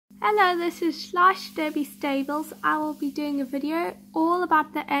Hello, this is Slash Derby Stables. I will be doing a video all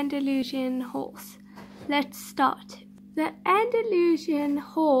about the Andalusian horse. Let's start. The Andalusian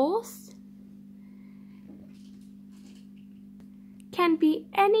horse can be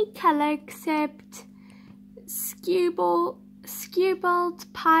any color except skewbald,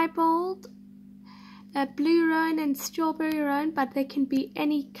 piebald, blue roan and strawberry roan, but they can be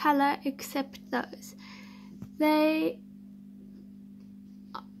any color except those. They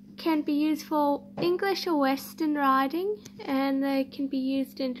can be used for English or Western riding, and they can be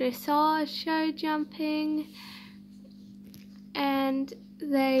used in dressage, show jumping, and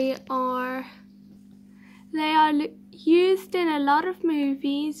they are used in a lot of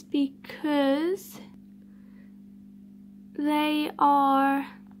movies because they are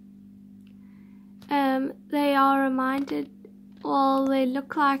reminded, well, they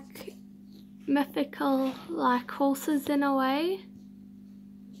look like mythical, like horses in a way.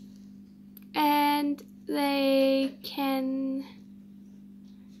 And they can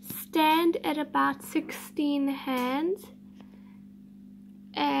stand at about 16 hands,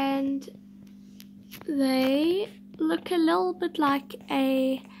 and they look a little bit like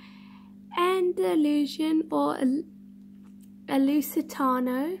a Andalusian or a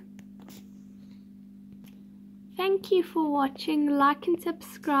Lusitano. Thank you for watching. Like and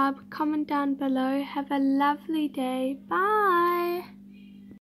subscribe, comment down below. Have a lovely day. Bye.